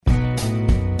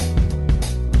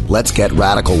Let's Get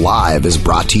Radical Live is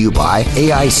brought to you by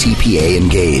AICPA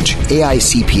Engage.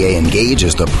 AICPA Engage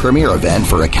is the premier event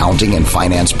for accounting and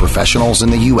finance professionals in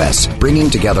the U.S., bringing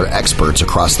together experts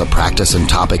across the practice and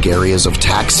topic areas of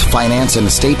tax, finance, and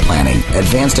estate planning,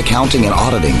 advanced accounting and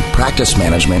auditing, practice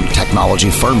management,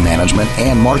 technology firm management,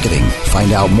 and marketing.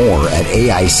 Find out more at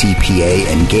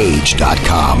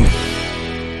AICPAEngage.com.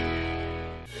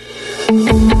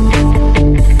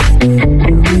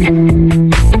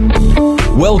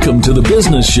 Welcome to the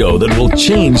business show that will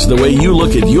change the way you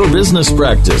look at your business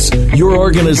practice, your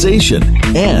organization,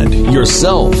 and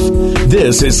yourself.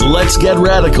 This is Let's Get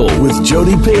Radical with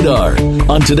Jody Padar.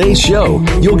 On today's show,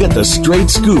 you'll get the straight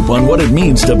scoop on what it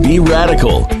means to be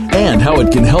radical and how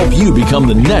it can help you become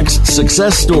the next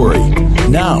success story.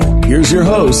 Now, here's your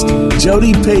host,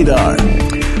 Jody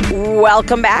Padar.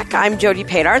 Welcome back. I'm Jody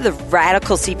Padar, the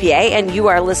Radical CPA, and you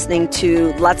are listening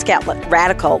to Let's Get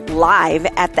Radical live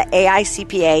at the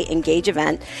AICPA Engage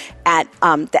event at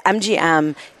the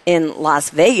MGM in Las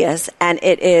Vegas, and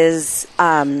it is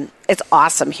it's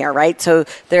awesome here, right? So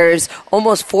there's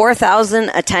almost 4,000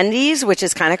 attendees, which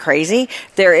is kind of crazy.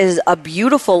 There is a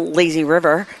beautiful lazy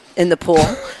river in the pool,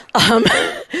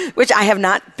 which I have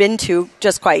not been to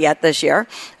just quite yet this year.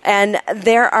 And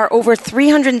there are over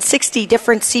 360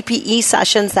 different CPE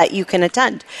sessions that you can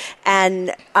attend.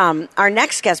 And our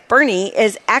next guest, Bernie,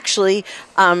 is actually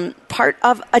part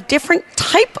of a different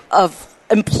type of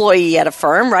employee at a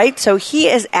firm, right? So he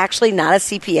is actually not a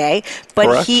CPA, but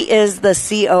Correct. He is the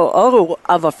COO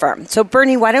of a firm. So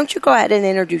Bernie, why don't you go ahead and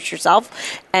introduce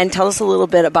yourself and tell us a little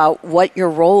bit about what your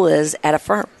role is at a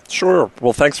firm? Sure.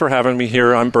 Well, thanks for having me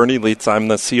here. I'm Bernie Leitz. I'm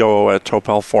the COO at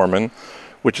Topel Foreman,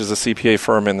 which is a CPA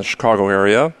firm in the Chicago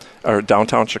area, or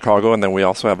downtown Chicago, and then we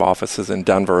also have offices in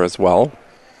Denver as well.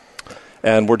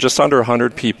 And we're just under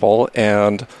 100 people,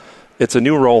 and it's a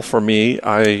new role for me.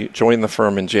 I joined the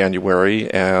firm in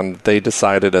January, and they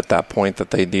decided at that point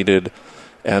that they needed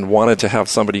and wanted to have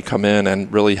somebody come in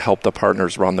and really help the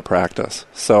partners run the practice.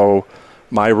 So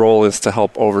my role is to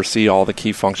help oversee all the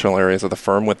key functional areas of the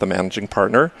firm with the managing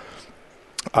partner,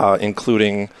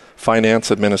 including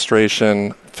finance,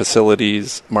 administration,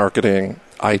 facilities, marketing,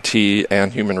 IT,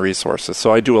 and human resources.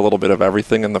 So I do a little bit of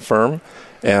everything in the firm,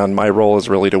 and my role is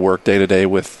really to work day-to-day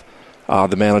with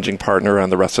the managing partner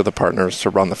and the rest of the partners to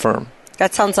run the firm.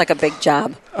 That sounds like a big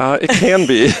job. It can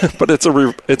be, but it's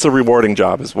a rewarding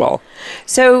job as well.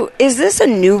 So is this a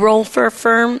new role for a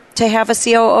firm to have a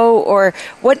COO, or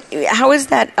what? How has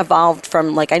that evolved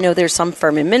from, like, I know there's some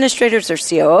firm administrators or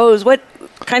COOs. What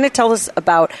kind of tell us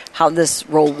about how this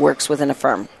role works within a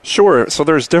firm? Sure. So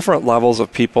there's different levels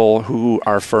of people who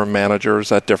are firm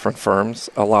managers at different firms.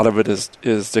 A lot of it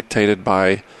is dictated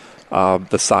by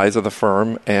the size of the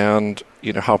firm and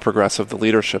how progressive the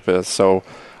leadership is. So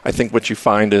I think what you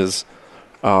find is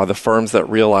the firms that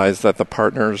realize that the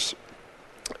partners,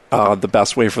 the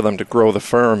best way for them to grow the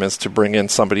firm is to bring in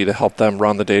somebody to help them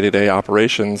run the day-to-day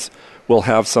operations, will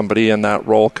have somebody in that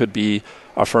role. Could be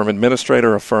a firm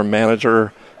administrator, a firm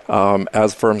manager.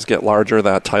 As firms get larger,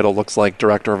 that title looks like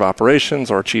director of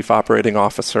operations or chief operating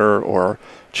officer or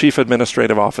chief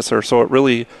administrative officer. So it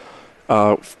really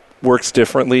works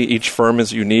differently. Each firm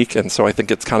is unique, and so I think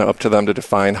it's kind of up to them to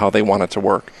define how they want it to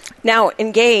work. Now,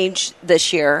 Engage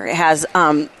this year has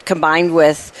combined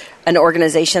with an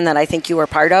organization that I think you were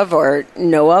part of or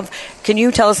know of. Can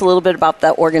you tell us a little bit about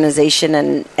that organization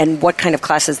and what kind of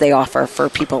classes they offer for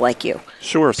people like you?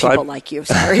 Sure. People like you,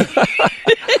 sorry.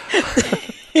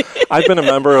 I've been a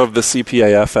member of the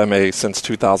CPA FMA since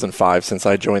 2005, since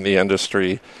I joined the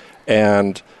industry,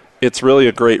 and it's really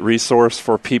a great resource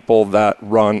for people that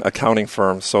run accounting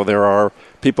firms. So there are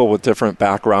people with different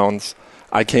backgrounds.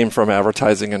 I came from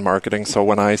advertising and marketing, so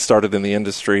when I started in the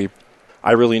industry,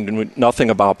 I really knew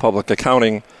nothing about public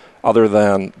accounting other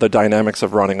than the dynamics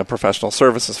of running a professional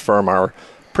services firm are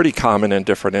pretty common in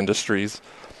different industries.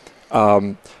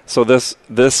 So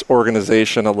this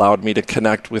organization allowed me to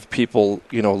connect with people,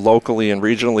 locally and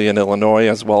regionally in Illinois,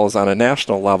 as well as on a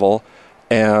national level,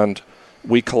 and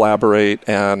we collaborate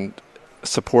and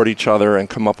support each other and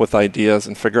come up with ideas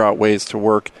and figure out ways to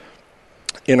work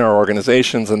in our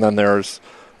organizations. And then there's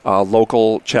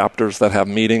local chapters that have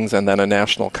meetings, and then a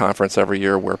national conference every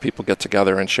year where people get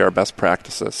together and share best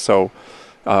practices. So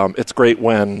it's great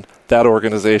when that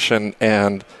organization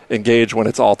and Engage, when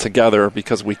it's all together,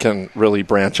 because we can really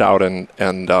branch out and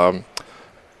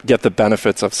get the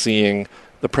benefits of seeing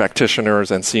the practitioners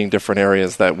and seeing different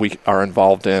areas that we are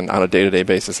involved in on a day-to-day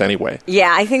basis anyway.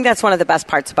 Yeah, I think that's one of the best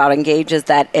parts about Engage is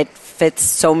that it fits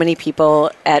so many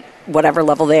people at whatever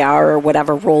level they are or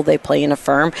whatever role they play in a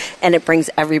firm, and it brings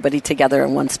everybody together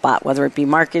in one spot, whether it be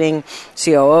marketing,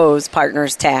 COOs,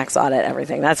 partners, tax, audit,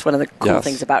 everything. That's one of the cool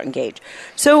things about Engage.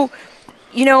 So,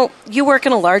 you work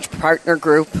in a large partner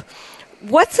group.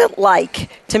 What's it like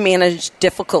to manage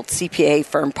difficult CPA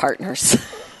firm partners?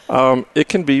 It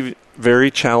can be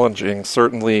very challenging.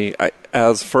 Certainly,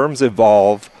 as firms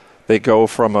evolve, they go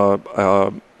from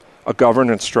a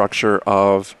governance structure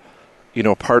of,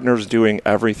 partners doing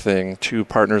everything to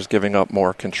partners giving up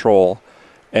more control.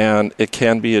 And it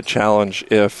can be a challenge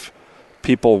if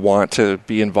people want to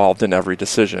be involved in every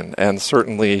decision. And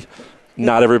certainly,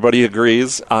 not everybody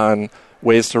agrees on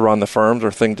ways to run the firms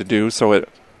or thing to do. So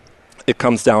it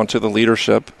comes down to the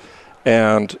leadership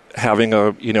and having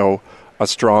a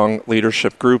strong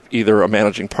leadership group, either a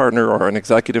managing partner or an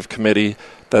executive committee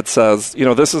that says,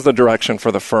 this is the direction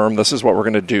for the firm, this is what we're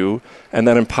going to do, and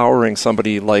then empowering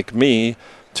somebody like me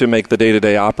to make the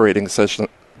day-to-day operating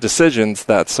decisions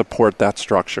that support that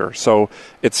structure. So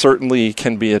it certainly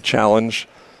can be a challenge,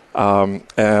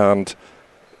 and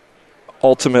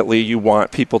ultimately you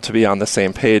want people to be on the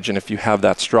same page, and if you have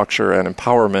that structure and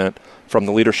empowerment from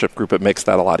the leadership group, it makes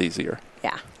that a lot easier.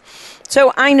 Yeah.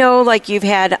 So I know, you've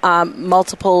had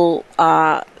multiple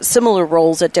similar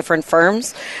roles at different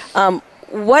firms.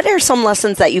 What are some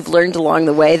lessons that you've learned along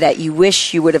the way that you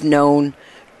wish you would have known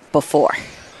before?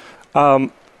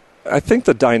 I think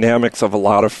the dynamics of a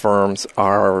lot of firms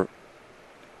are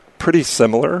pretty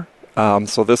similar.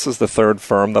 So this is the third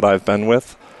firm that I've been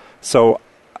with. So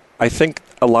I think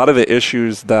a lot of the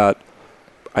issues that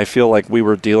I feel like we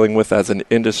were dealing with as an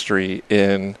industry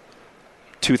in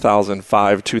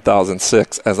 2005,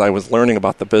 2006, as I was learning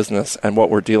about the business and what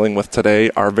we're dealing with today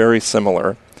are very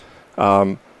similar.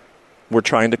 We're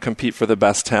trying to compete for the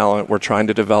best talent. We're trying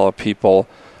to develop people.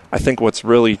 I think what's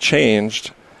really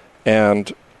changed,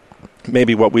 and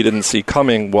maybe what we didn't see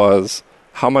coming, was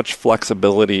how much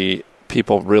flexibility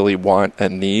people really want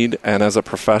and need. And as a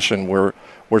profession, we're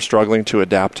struggling to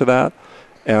adapt to that.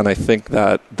 And I think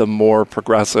that the more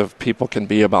progressive people can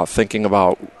be about thinking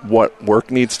about what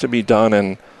work needs to be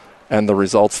done and the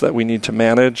results that we need to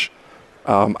manage,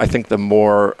 I think the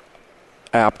more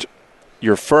apt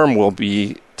your firm will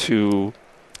be to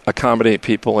accommodate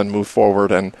people and move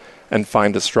forward and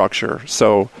find a structure.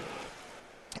 So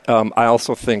I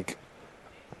also think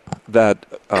that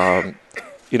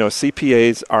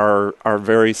CPAs are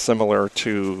very similar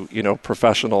to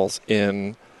professionals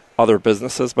in other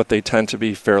businesses, but they tend to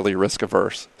be fairly risk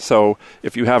averse. So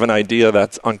if you have an idea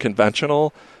that's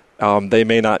unconventional, they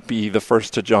may not be the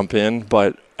first to jump in,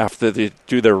 but after they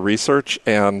do their research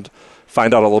and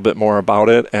find out a little bit more about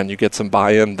it and you get some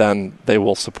buy-in, then they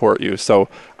will support you. So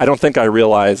I don't think I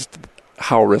realized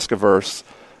how risk averse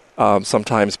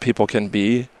sometimes people can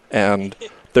be, and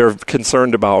they're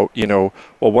concerned about,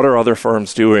 what are other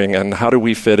firms doing and how do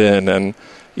we fit in, and,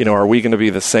 are we going to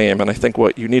be the same? And I think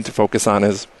what you need to focus on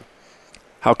is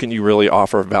how can you really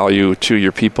offer value to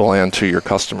your people and to your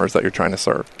customers that you're trying to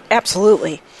serve?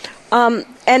 Absolutely.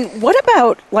 And what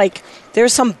about,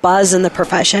 there's some buzz in the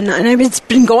profession, and it's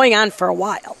been going on for a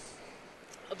while,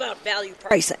 about value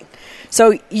pricing.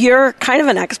 So you're kind of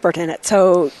an expert in it.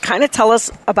 So kind of tell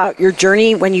us about your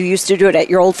journey when you used to do it at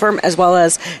your old firm, as well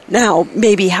as now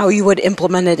maybe how you would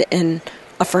implement it in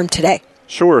a firm today.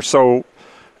 Sure. So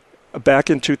back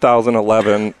in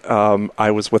 2011,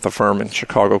 I was with a firm in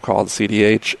Chicago called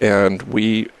CDH, and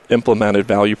we implemented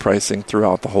value pricing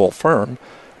throughout the whole firm.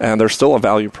 And they're still a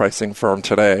value pricing firm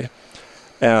today.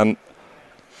 And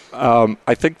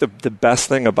I think the best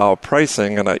thing about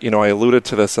pricing, and I alluded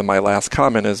to this in my last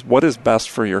comment, is what is best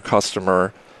for your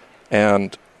customer,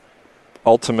 and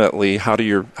ultimately how do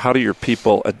your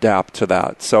people adapt to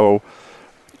that? So,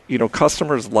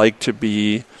 customers like to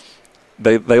be,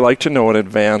 they like to know in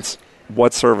advance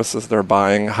what services they're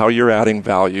buying, how you're adding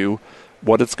value,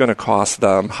 what it's going to cost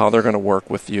them, how they're going to work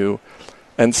with you.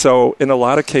 And so in a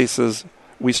lot of cases,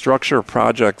 we structure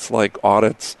projects like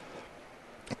audits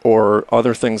or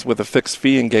other things with a fixed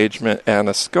fee engagement and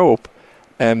a scope,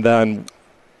 and then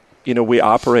we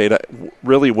operate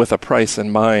really with a price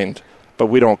in mind, but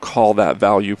we don't call that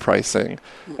value pricing.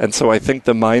 And so I think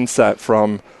the mindset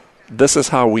from this is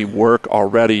how we work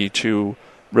already to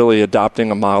really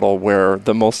adopting a model where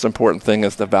the most important thing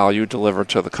is the value delivered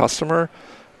to the customer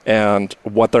and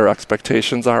what their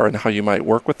expectations are and how you might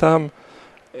work with them.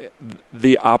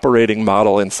 The operating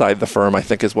model inside the firm, I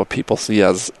think, is what people see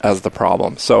as the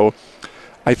problem. So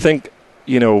I think,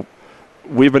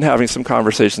 we've been having some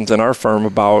conversations in our firm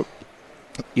about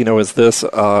is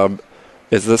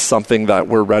this something that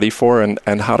we're ready for,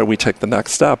 and how do we take the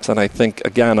next steps? And I think,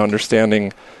 again,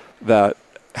 understanding that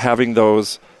having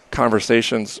those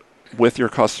conversations with your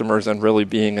customers and really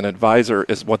being an advisor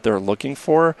is what they're looking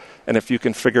for. And if you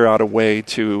can figure out a way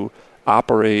to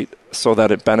operate so that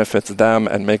it benefits them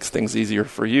and makes things easier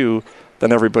for you,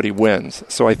 then everybody wins.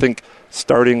 So I think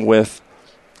starting with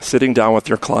sitting down with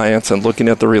your clients and looking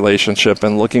at the relationship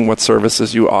and looking what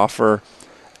services you offer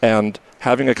and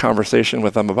having a conversation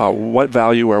with them about what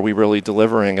value are we really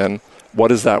delivering and what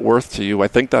is that worth to you, I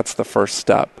think that's the first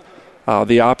step.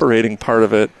 The operating part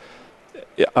of it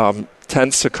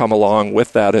tends to come along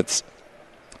with that. It's,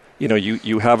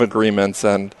 you have agreements,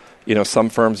 and, some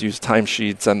firms use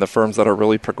timesheets, and the firms that are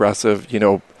really progressive,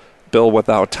 bill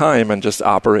without time and just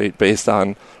operate based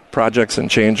on projects and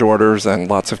change orders and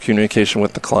lots of communication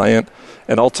with the client.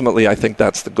 And ultimately, I think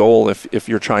that's the goal if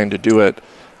you're trying to do it,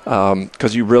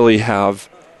 because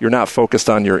you're not focused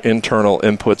on your internal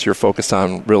inputs, you're focused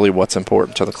on really what's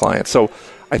important to the client. So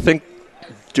I think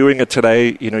doing it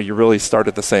today, you really start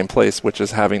at the same place, which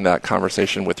is having that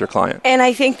conversation with your client. And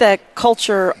I think the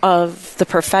culture of the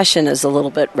profession is a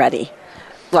little bit ready,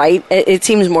 right? It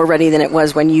seems more ready than it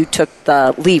was when you took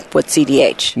the leap with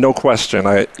CDH. No question.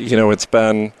 It's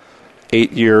been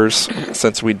 8 years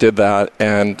since we did that,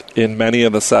 and in many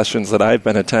of the sessions that I've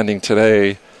been attending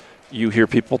today, you hear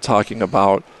people talking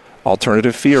about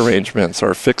alternative fee arrangements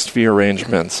or fixed fee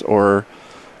arrangements or,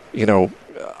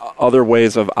 other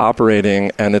ways of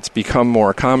operating, and it's become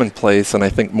more commonplace, and I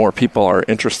think more people are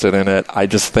interested in it. I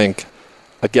just think,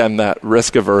 again, that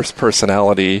risk-averse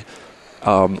personality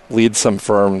leads some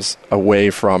firms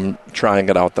away from trying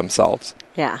it out themselves.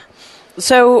 Yeah.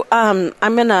 So I'm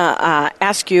going to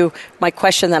ask you my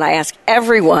question that I ask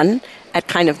everyone at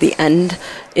kind of the end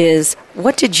is,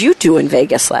 what did you do in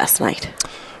Vegas last night?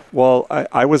 Well,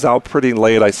 I was out pretty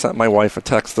late. I sent my wife a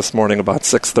text this morning about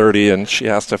 6:30, and she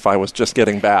asked if I was just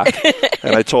getting back.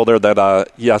 And I told her that,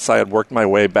 yes, I had worked my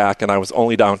way back, and I was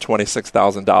only down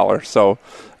 $26,000. So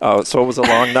it was a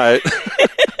long night.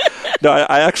 No,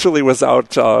 I actually was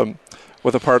out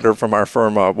with a partner from our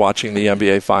firm watching the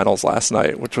NBA Finals last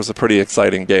night, which was a pretty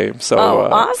exciting game. So,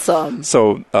 awesome.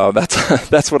 So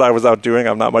that's what I was out doing.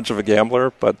 I'm not much of a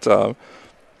gambler, but...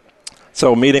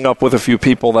 So meeting up with a few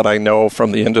people that I know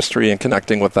from the industry and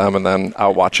connecting with them, and then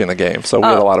out watching the game. So we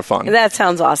had a lot of fun. That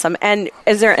sounds awesome. And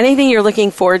is there anything you're looking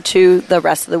forward to the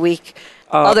rest of the week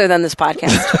other than this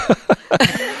podcast?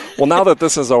 Well, now that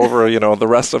this is over, the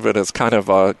rest of it is kind of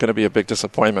going to be a big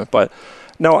disappointment. But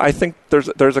no, I think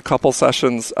there's a couple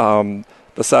sessions. The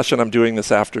session I'm doing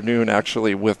this afternoon,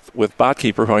 actually, with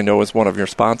BotKeeper, who I know is one of your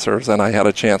sponsors, and I had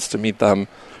a chance to meet them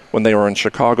when they were in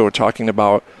Chicago talking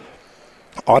about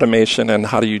automation and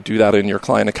how do you do that in your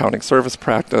client accounting service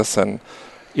practice. And,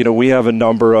 we have a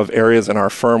number of areas in our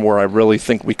firm where I really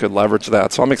think we could leverage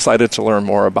that. So I'm excited to learn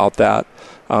more about that.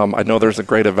 I know there's a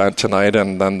great event tonight,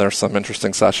 and then there's some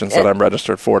interesting sessions that I'm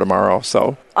registered for tomorrow.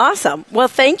 So awesome. Well,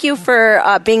 thank you for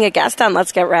being a guest on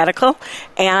Let's Get Radical.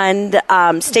 And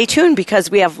stay tuned because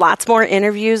we have lots more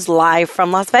interviews live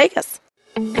from Las Vegas.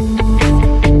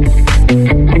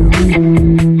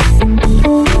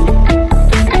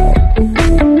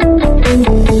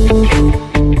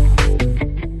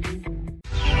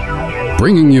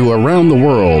 Bringing you around the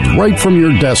world right from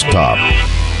your desktop.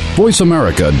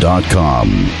 VoiceAmerica.com.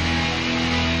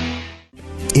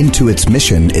 Intuit's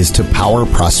mission is to power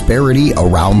prosperity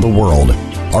around the world.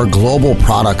 Our global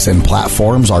products and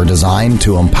platforms are designed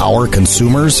to empower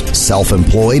consumers,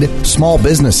 self-employed, small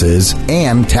businesses,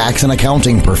 and tax and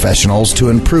accounting professionals to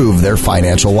improve their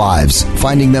financial lives,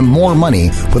 finding them more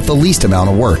money with the least amount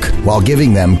of work, while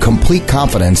giving them complete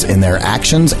confidence in their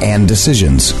actions and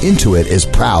decisions. Intuit is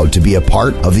proud to be a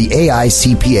part of the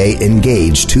AICPA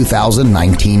Engage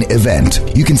 2019 event.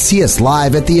 You can see us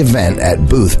live at the event at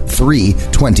Booth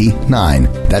 329.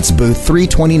 That's Booth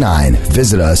 329.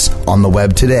 Visit us on the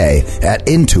web today at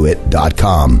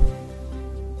intuit.com.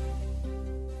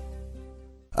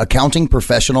 Accounting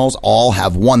professionals all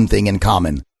have one thing in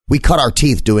common. We cut our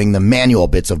teeth doing the manual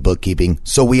bits of bookkeeping,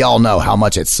 so we all know how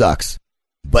much it sucks.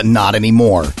 But not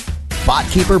anymore.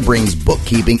 BotKeeper brings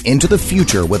bookkeeping into the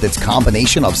future with its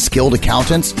combination of skilled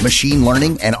accountants, machine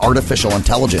learning, and artificial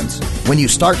intelligence. When you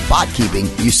start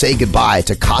BotKeeping, you say goodbye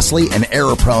to costly and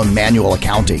error-prone manual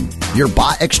accounting. Your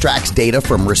bot extracts data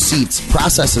from receipts,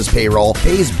 processes payroll,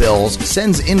 pays bills,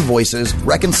 sends invoices,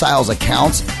 reconciles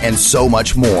accounts, and so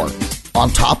much more. On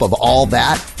top of all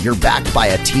that, you're backed by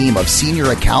a team of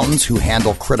senior accountants who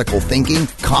handle critical thinking,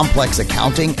 complex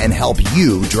accounting, and help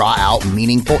you draw out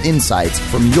meaningful insights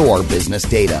from your business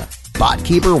data.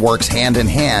 BotKeeper works hand in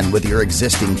hand with your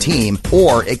existing team,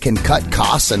 or it can cut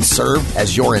costs and serve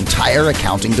as your entire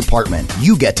accounting department.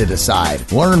 You get to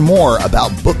decide. Learn more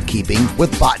about bookkeeping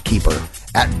with BotKeeper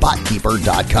at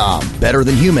botkeeper.com. Better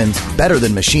than humans, better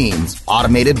than machines.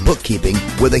 Automated bookkeeping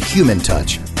with a human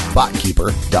touch.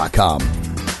 botkeeper.com.